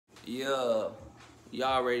Yeah,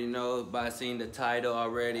 y'all already know by seeing the title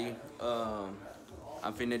already.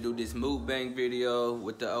 I'm finna do this mukbang video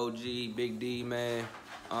with the OG Big D, man.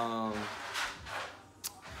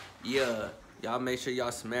 Yeah, y'all make sure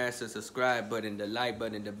y'all smash the subscribe button, the like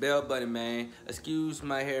button, the bell button, man. Excuse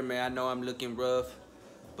my hair, man. I know I'm looking rough,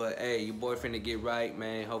 but hey, your boy finna get right,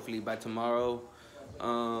 man. Hopefully by tomorrow.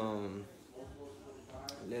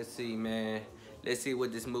 Let's see, man. Let's see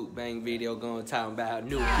what this mukbang video gonna talk about.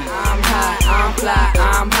 New people. I'm high, I'm fly,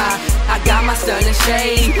 I'm high. I got my stunning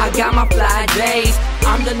shade, I got my fly days.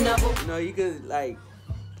 I'm the number. You know, you could like,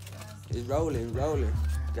 it's rolling.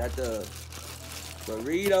 Got the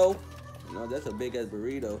burrito. You know, that's a big ass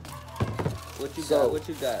burrito. What you got?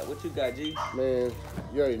 What you got, G? Man,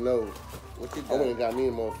 you already know. What you I got? went and got me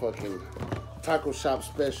a motherfucking taco shop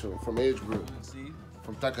special from Edgebrook. See?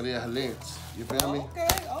 From Taqueria Halens. You feel me?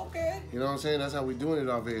 Okay. You know what I'm saying? That's how we doing it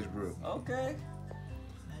off Edgebrook. Okay.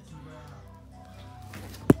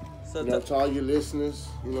 So You know, to all your listeners,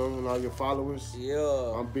 you know, and all your followers, yeah.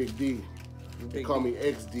 I'm Big D. They call me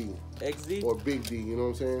XD. XD? Or Big D, you know what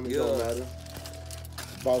I'm saying? It Yeah. don't matter.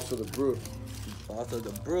 Boss of the Brook. Boss of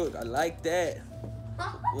the Brook. I like that.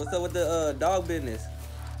 What's up with the dog business?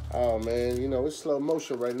 Oh, man, you know, it's slow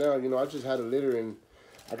motion right now. You know, I just had a litter, and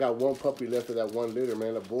I got one puppy left of that one litter,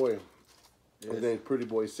 man, a boy. Yes. His name's Pretty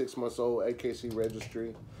Boy, 6 months old, AKC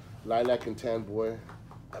registry, lilac and tan boy.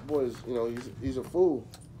 That boy is, you know, he's a fool.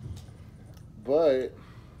 But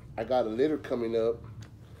I got a litter coming up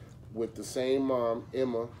with the same mom,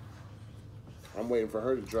 Emma. I'm waiting for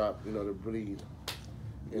her to drop, you know, to breed.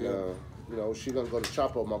 And, you know, she gonna go to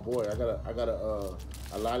Chapo, my boy. I got a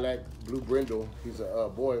lilac blue brindle. He's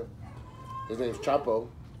a boy. His name's Chapo.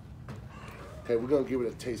 Okay, we're gonna give it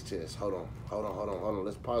a taste test. Hold on.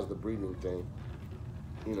 Let's pause the breeding thing.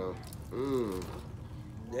 You know,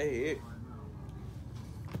 They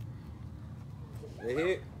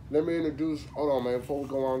hit. Let me introduce. Hold on, man. Before we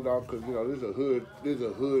go on, dog, because you know this is a hood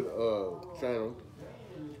channel.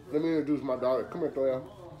 Let me introduce my daughter. Come here, Toya.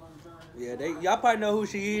 Yeah, y'all probably know who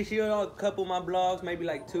she is. She on a couple of my blogs, maybe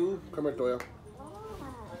like 2. Come here, Toya.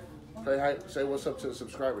 Say hi. Say what's up to the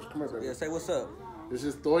subscribers. Come here, baby. Yeah, say what's up. This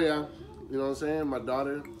is Toya. You know what I'm saying? My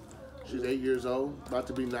daughter. She's 8 years old. About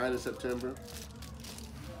to be 9 in September.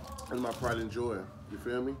 And my pride and joy. You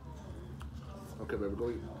feel me? Okay, baby, go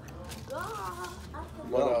eat.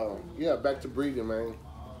 But yeah, back to breeding, man.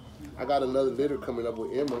 I got another litter coming up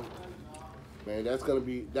with Emma. Man, that's gonna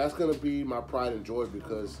be my pride and joy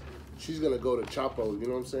because she's gonna go to Chapo. You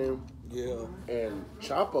know what I'm saying? Yeah. And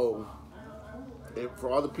Chapo, for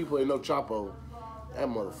all the people that know Chapo, that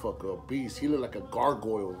motherfucker a beast. He look like a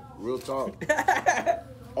gargoyle. Real talk.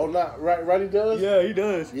 Oh, not right. He does. Yeah, he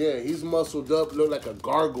does. Yeah, he's muscled up, look like a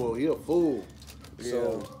gargoyle. He a fool. Yeah.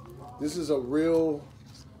 So this is a real,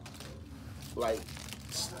 like,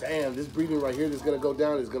 damn, this breeding right here that's gonna go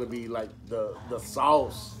down is gonna be like the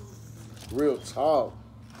sauce. Real talk.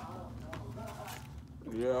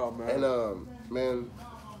 Yeah, man. And man,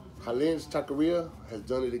 Halens Taqueria has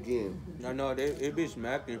done it again. No, it be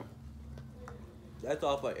smacking. That's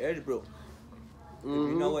off of Edgebrook. If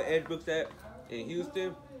you know what Edgebrook's at in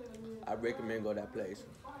Houston, I recommend go that place.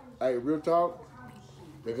 Hey, real talk.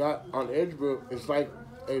 They got on Edgebrook. It's like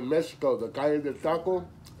in Mexico, the Calle de Taco.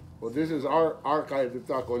 Well, this is our Calle de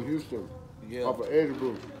Taco in Houston. Yeah. Off of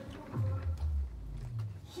Edgebrook.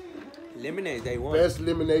 Lemonade, they want. Best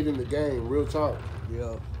lemonade in the game. Real talk.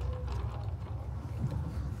 Yeah.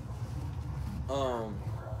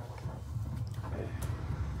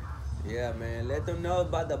 Yeah, man. Let them know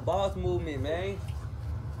about the boss movement, man.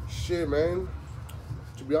 Shit, man.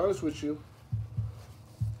 To be honest with you,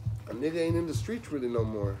 a nigga ain't in the streets really no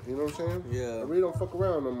more. You know what I'm saying? Yeah. I really don't fuck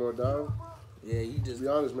around no more, dog. Yeah, you just. To be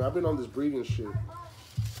honest, man, I've been on this breeding shit.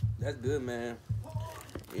 That's good, man.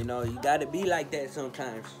 You know, you gotta be like that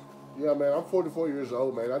sometimes. Yeah, man, I'm 44 years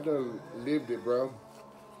old, man. I done lived it, bro.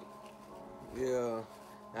 Yeah.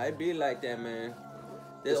 I be like that, man.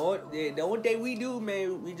 The only thing we do,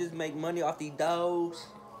 man, we just make money off these dogs.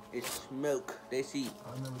 It's milk. They see.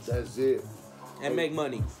 That's it. And make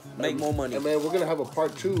money. Make more money. And man, we're gonna have a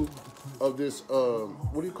part 2 of this.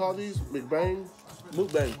 What do you call these? Mukbang.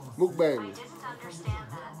 Mukbang.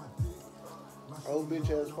 Old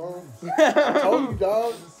bitch ass phone. I told you,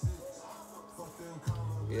 dog.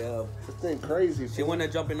 Yeah. This thing crazy. She wanna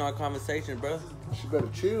jump in our conversation, bro. She better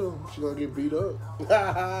chill. She gonna get beat up.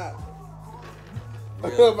 Yeah.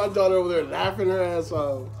 My daughter over there laughing her ass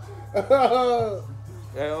off.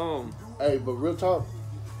 Hey, Hey, but real talk.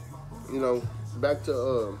 You know, back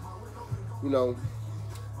to you know,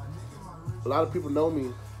 a lot of people know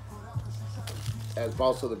me as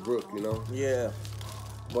boss of the Brook, you know. Yeah.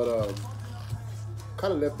 But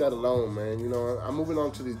kind of left that alone, man. You know, I'm moving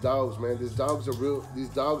on to these dogs, man. These dogs are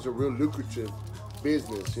real lucrative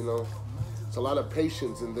business, you know. It's a lot of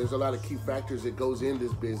patience, and there's a lot of key factors that goes in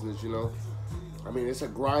this business, you know. I mean, it's a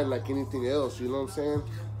grind like anything else, you know what I'm saying?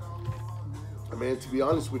 I mean, to be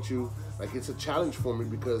honest with you, like, it's a challenge for me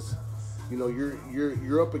because, you know,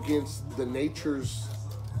 you're up against the natures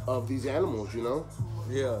of these animals, you know.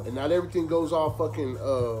 Yeah. And not everything goes all fucking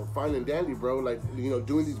fine and dandy, bro. Like, you know,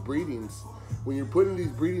 doing these breedings, when you're putting these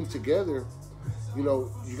breedings together, you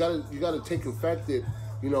know, you gotta take in fact that,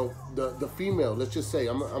 you know, the female, let's just say,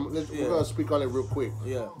 we're gonna speak on it real quick.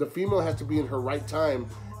 Yeah. The female has to be in her right time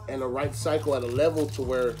and a right cycle at a level to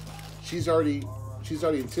where she's already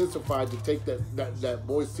intensified to take that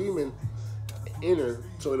boy's semen in her,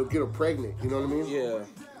 so it'll get her pregnant. You know what I mean? Yeah.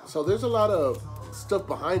 So there's a lot of stuff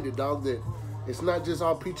behind it, dog. That it's not just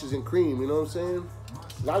all peaches and cream. You know what I'm saying?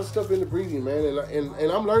 A lot of stuff in the breeding, man,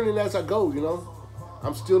 and I'm learning as I go. You know,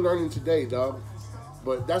 I'm still learning today, dog.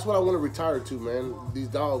 But that's what I want to retire to, man. These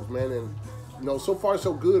dogs, man, and you know, so far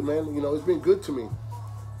so good, man. You know, it's been good to me.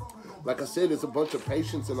 Like I said, it's a bunch of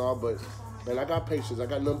patience and all, but man, I got patience. I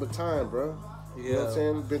got nothing but time, bro. Yeah. You know what I'm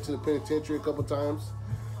saying? Been to the penitentiary a couple times,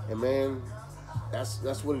 and man,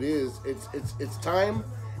 that's what it is. It's time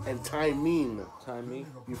and timing. Timing.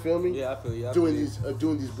 You feel me? Yeah, I feel you.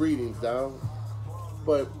 Doing these breedings, dog.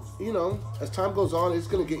 But you know, as time goes on, it's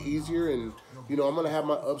gonna get easier, and you know, I'm gonna have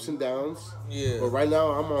my ups and downs. Yeah. But right now,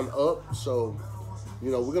 I'm on up, so you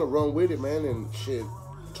know, we're gonna run with it, man. And shit,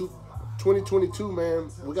 2022, man,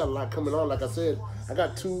 we got a lot coming on. Like I said, I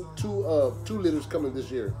got two litters coming this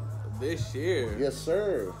year. This year? Yes,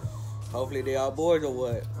 sir. Hopefully they all boys or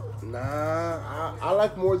what? Nah, I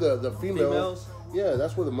like more the Females? Yeah,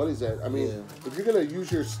 that's where the money's at. I mean, if you're gonna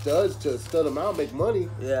use your studs to stud them out, make money.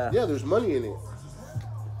 Yeah. Yeah, there's money in it.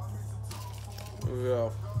 Yeah.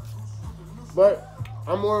 But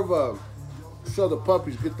I'm more of a sell the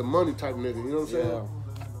puppies, get the money type nigga. You know what I'm saying?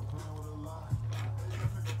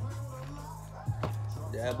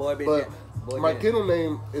 Yeah, boy. But boy, my kennel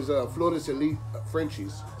name is Florida's Elite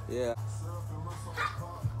Frenchies. Yeah.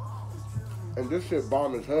 And this shit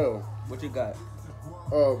bomb as hell. What you got?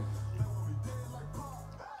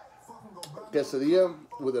 Quesadilla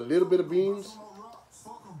with a little bit of beans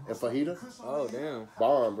and fajita. Oh, damn.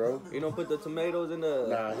 Bomb, bro. You don't put the tomatoes in the...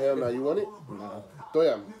 Nah, hell nah. You want it? No.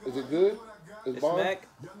 Toya, is it good? It's bomb? Smack?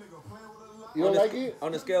 You don't like it?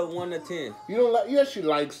 On a scale of 1 to 10. You don't like? Yeah, she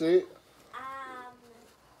likes it.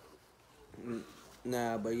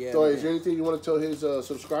 Nah, but yeah. So, is there anything you want to tell his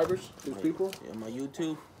subscribers, his people? Yeah, my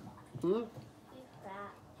YouTube.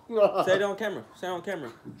 Say it on camera. Say it on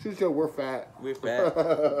camera. She said we're fat. We're fat.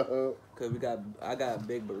 Cause I got a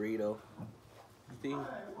big burrito. See? Man,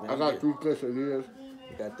 I got 3 quesadillas.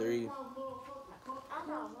 You got 3.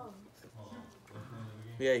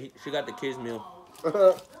 Yeah, she got the kids meal.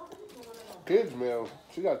 Kids meal.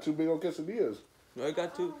 She got 2 big old quesadillas. No, you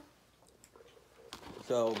got 2.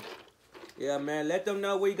 So, yeah, man, let them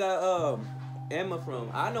know where you got Emma from.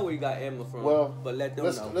 I know where you got Emma from. Well, but let them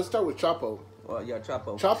know. Let's start with Chapo. Well, yeah,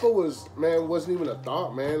 Chapo. Chapo wasn't even a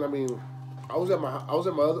thought, man. I mean, I was at my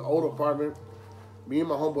other old apartment. Me and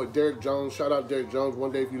my homeboy Derek Jones. Shout out Derek Jones.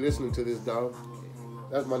 One day if you're listening to this, dog,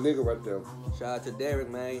 that's my nigga right there. Shout out to Derek,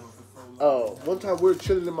 man. One time we were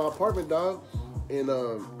chilling in my apartment, dog, and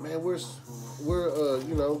man, we're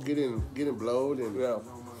you know, getting blowed and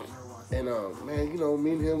man, you know,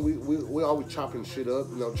 me and him, we always chopping shit up,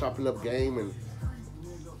 you know, chopping up game, and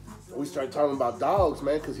we started talking about dogs,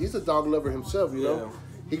 man, because he's a dog lover himself, you know.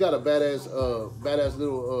 He got a badass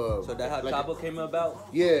little. So that's how Chapo came about?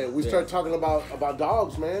 Yeah, we started talking about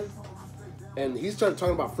dogs, man, and he started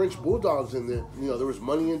talking about French bulldogs, and you know, there was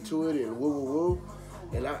money into it, and woo,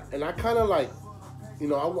 and I kind of like, you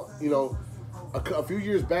know, a few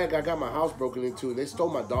years back, I got my house broken into, and they stole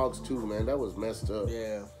my dogs too, man. That was messed up.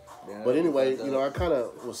 Yeah. But anyway, you know, I kind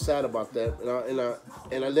of was sad about that,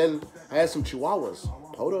 and then I had some Chihuahuas.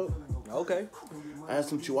 Hold up. Okay. I had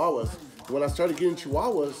some Chihuahuas. When I started getting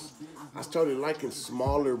Chihuahuas, I started liking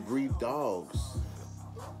smaller breed dogs.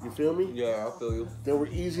 You feel me? Yeah, I feel you. They were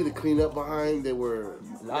easy to clean up behind. They were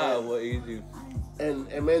what easy. And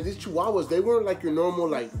man, these Chihuahuas, they weren't like your normal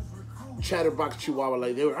like chatterbox Chihuahua.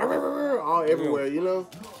 Like they were all everywhere, you know.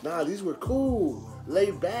 Nah, these were cool,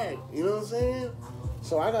 laid back. You know what I'm saying?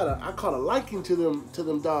 So I caught a liking to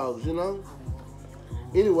them dogs, you know.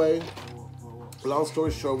 Anyway, long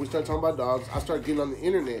story short, we started talking about dogs. I started getting on the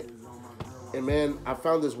internet, and man, I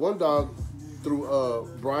found this one dog through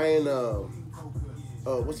Brian.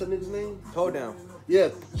 What's that nigga's name? Toe Down. Yeah,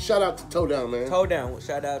 shout out to Toe Down, man. Toe Down.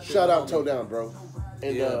 Shout out. Toe Down, bro.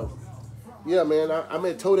 And Yeah, man. I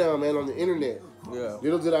met Toe Down, man, on the internet. Yeah.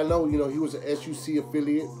 Little did I know, you know, he was an SUC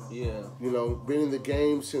affiliate. Yeah. You know, been in the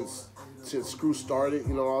game since Screw started.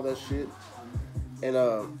 You know, all that shit. And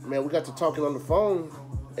man, we got to talking on the phone,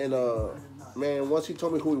 and man, once he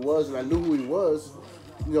told me who he was, and I knew who he was,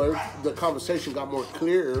 you know, the conversation got more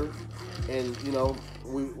clearer, and you know,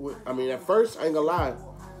 I mean, at first, I ain't gonna lie,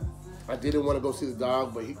 I didn't want to go see the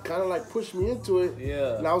dog, but he kind of like pushed me into it.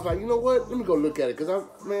 Yeah. And I was like, you know what? Let me go look at it,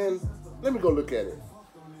 let me go look at it.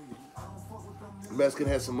 Mexican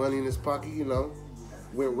had some money in his pocket, you know,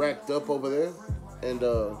 went racked up over there, and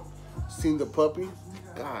seen the puppy.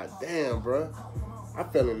 God damn, bro. I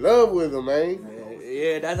fell in love with him, man.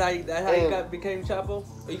 Yeah, that's how you became Chapo?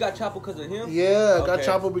 You got Chapo because of him? Yeah, I Okay. got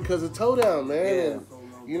Chapo because of Toe Down, man. Yeah. And,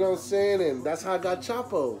 you know what I'm saying? And that's how I got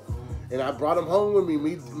Chapo. And I brought him home with me.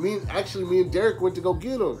 Me and Derek went to go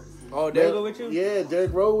get him. Oh, Derek go with you? Yeah,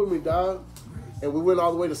 Derek rode with me, dog. And we went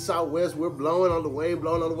all the way to Southwest. We're blowing on the way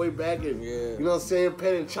back. And, you know what I'm saying?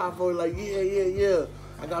 Petting Chapo, like, yeah.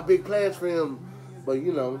 I got big plans for him. But,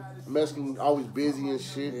 you know, Mexican always busy and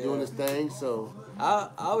shit, doing his thing, so... I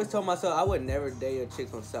always told myself I would never date a chick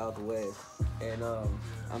from Southwest, and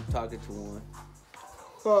I'm talking to one.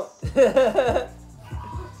 Huh.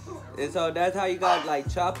 And so that's how you got like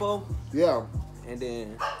Chapo, Yeah. and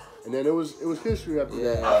then it was history after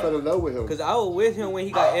that. I fell in love with him. Cause I was with him when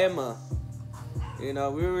he got Emma. You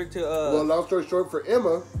know, we were to Well, long story short, for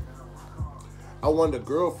Emma, I wanted a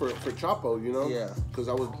girl for Chapo, you know? Yeah. Because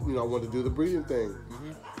I was, you know, I wanted to do the breeding thing.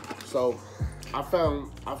 So I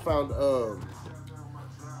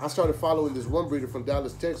started following this one breeder from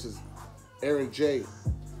Dallas, Texas, Aaron J.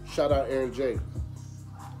 Shout out Aaron J.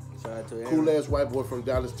 Shout out to Aaron. Cool ass white boy from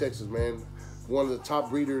Dallas, Texas, man. One of the top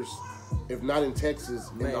breeders, if not in Texas,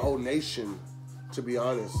 in the whole nation, to be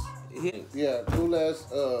honest. Yeah, cool ass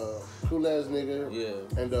nigga.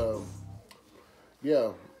 Yeah. And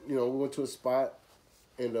yeah, you know, we went to a spot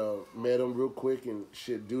and met him real quick, and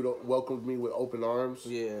shit, dude welcomed me with open arms.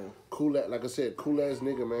 Yeah. Cool, like I said, cool ass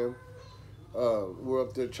nigga, man. We're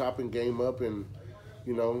up there chopping game up, and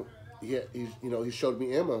you know, he showed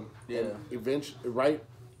me Emma. Yeah. And eventually,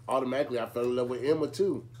 automatically, I fell in love with Emma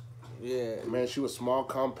too. Yeah. Man, she was small,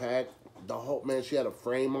 compact. She had a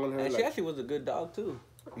frame on her. And she actually was a good dog too.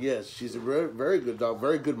 Yes, she's a very, very good dog,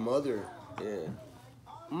 very good mother. Yeah.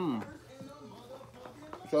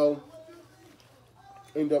 So,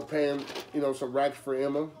 ended up paying, you know, some racks for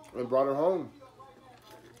Emma and brought her home.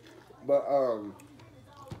 But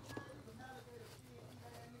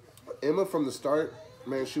Emma from the start,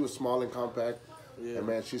 man, she was small and compact. Yeah. And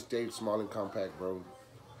man, she stayed small and compact, bro.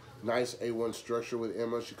 Nice A1 structure with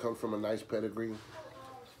Emma. She comes from a nice pedigree.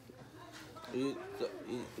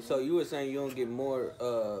 So you were saying you don't get more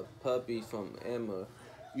puppies from Emma?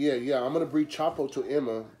 Yeah. I'm gonna breed Chapo to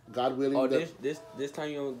Emma, God willing. Oh, this time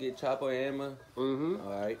you don't get Chapo and Emma? Mm-hmm.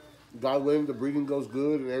 All right. God willing, the breeding goes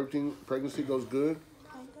good and everything, pregnancy goes good.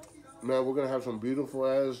 Man, we're gonna have some beautiful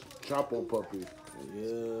ass Chapo puppies.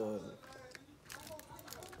 Yeah.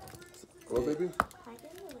 What, baby?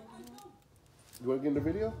 You wanna get in the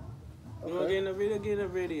video? You wanna get in the video? Get in the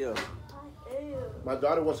video. My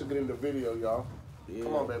daughter wants to get in the video, y'all. Yeah.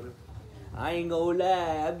 Come on, baby. I ain't gonna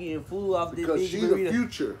lie, I'm getting food off this Because big she's burrito. the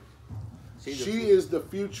future. She is the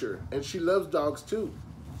future, and she loves dogs too.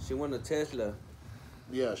 She want a Tesla.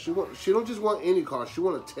 Yeah, she don't just want any car. She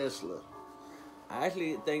want a Tesla. I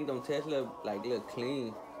actually think them Tesla like look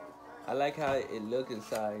clean. I like how it look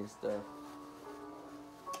inside and stuff.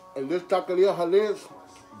 And this taqueria Jalisco,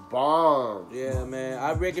 bomb. Yeah, man.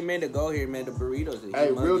 I recommend to go here, man. The burritos are Hey,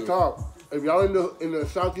 humongous. real talk. If y'all in the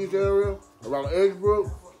southeast area around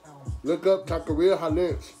Edgebrook, look up Taqueria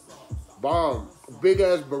Jalisco. Bomb. Big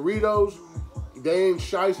ass burritos. They ain't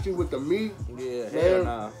shiesty with the meat. Yeah, man. hell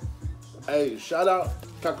nah. Hey, shout out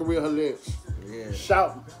Taqueria Jalisco. Yeah.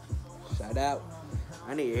 Shout out.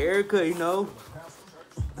 I need a haircut, you know.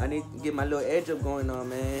 I need to get my little edge up going on,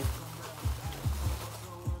 man.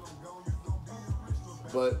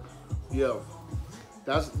 But yeah,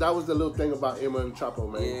 that was the little thing about Emma and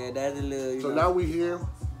Chapo, man. Yeah, that's a little. So now we here.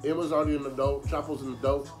 Emma's already an adult. Chapo's an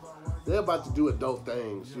adult. They're about to do adult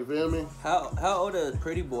things. You feel me? How old is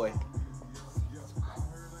Pretty Boy?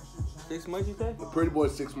 6 months, you say? The pretty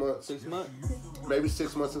boy's 6 months. 6 months? Maybe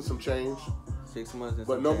 6 months and some change. 6 months. And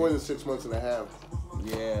But some no more change. than 6 months and a half.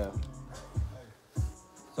 Yeah.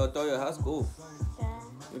 So Toya, how's school?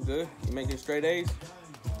 You good? You making straight A's?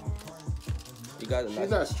 You got it. She's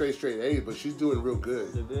not straight A's, but she's doing real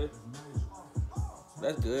good. You good?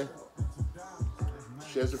 That's good.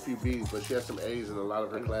 She has a few B's, but she has some A's in a lot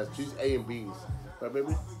of her classes. She's A and B's. Right,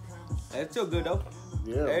 baby? That's still good though.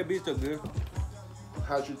 Yeah. A, B still good.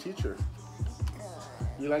 How's your teacher?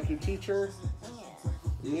 You like your teacher? Yeah.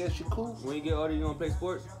 Yeah, she cool. When you get older, you gonna play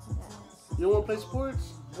sports? You don't want to play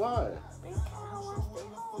sports? Why? Because I want to stay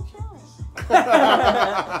home chilling.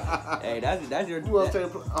 Hey, that's your You want to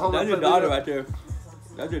take that's your daughter right there.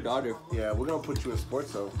 That's your daughter. Yeah, we're gonna put you in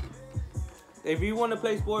sports though. If you want to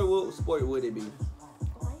play sport, what sport would it be?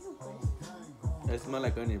 Why you breathing? That smell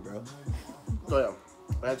like onion, bro. So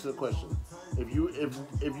yeah, answer the question. If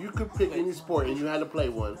you could pick any sport and you had to play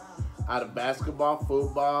one, out of basketball,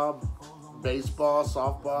 football, baseball,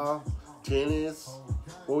 softball, tennis,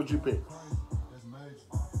 what would you pick?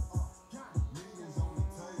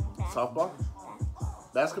 Softball?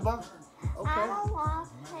 Basketball? I Okay. don't want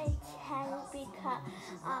to play tennis because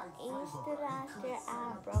Easter last year I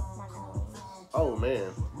broke my nose. Oh man,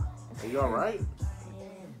 are you all right?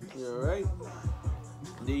 You alright?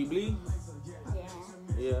 Do you bleed? Yeah.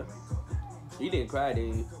 Yeah. You didn't cry,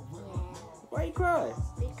 did you? Yeah. Why you cry?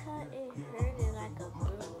 Because it hurted like a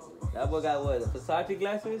bruise. That boy got what? Versace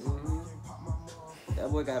glasses? That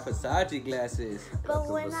boy got Versace glasses. But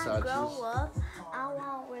the when I Versaces. grow up, I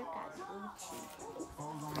want to work at Gucci.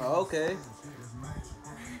 Oh, okay.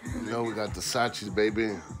 You know we got the Sachis, baby.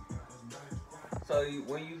 So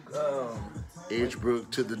when you Edgebrook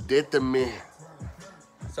to the death of me.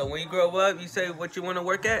 so when you grow up, you say what you want to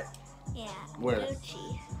work at? Yeah. Where?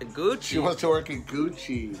 Gucci. Gucci. She wants to work at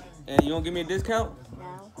Gucci. And you won't give me a discount?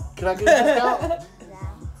 No. Can I get a discount? No.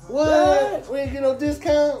 What? We ain't get no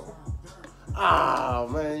discount? Ah,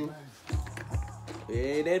 man.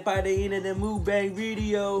 Yeah, that's probably the end of the Mukbang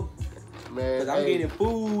video. Man, Cause I'm hey, getting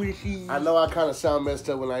food and shit. I know I kind of sound messed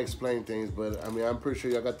up when I explain things, but I mean, I'm pretty sure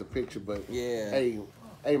y'all got the picture. But Yeah. hey,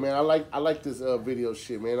 man, I like this video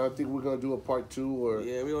shit, man. I think we're gonna do a part 2, or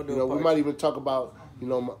Yeah, we gonna do you know, a part we might two. even talk about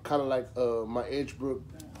kind of like my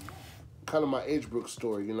Edgebrook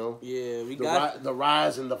story, you know. Yeah, we The, got. the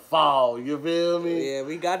rise and the fall. You feel me? Yeah,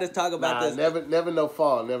 we got to talk about Nah, this. never no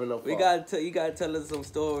fall. Never no fall. We got you gotta tell us some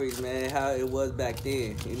stories, man. How it was back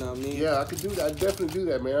then. You know what I mean? Yeah, I could do that. I definitely do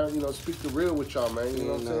that, man. You know, speak the real with y'all, man. You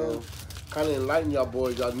know what I'm saying? Kind of enlighten y'all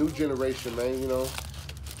boys, y'all new generation, man. You know.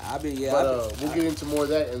 But we'll get into more of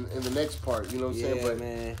that in the next part. You know what I'm saying? But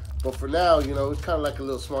man. But for now, you know, it's kind of like a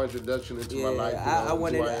little small introduction into my life. You know, I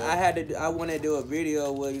wanted. who I am. I wanted to do a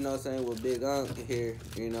video with, you know what I'm saying, with Big Unc here.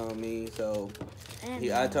 You know what I mean? So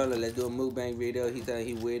I told him let's do a mukbang video. He said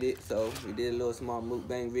he with it, so we did a little small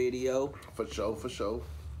mukbang video. For sure.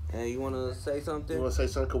 And you wanna say something? You want to say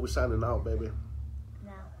something? Cause we're signing out, baby.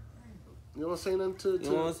 No. You want to say nothing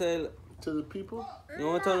You wanna say? to the people? You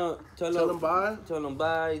wanna tell them bye? Tell them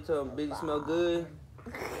bye. Tell them Biggie smell good.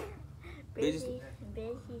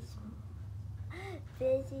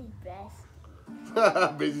 Busy's best.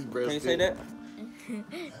 Busy's breast. Can you say that?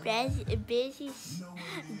 Busy's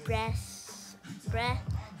breath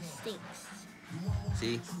stinks.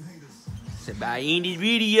 See? Say bye in this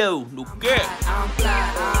video. Look at. I'm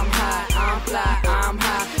fly, I'm high, I'm fly, I'm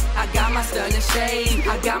high. I got my stunning shade,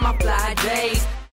 I got my fly days.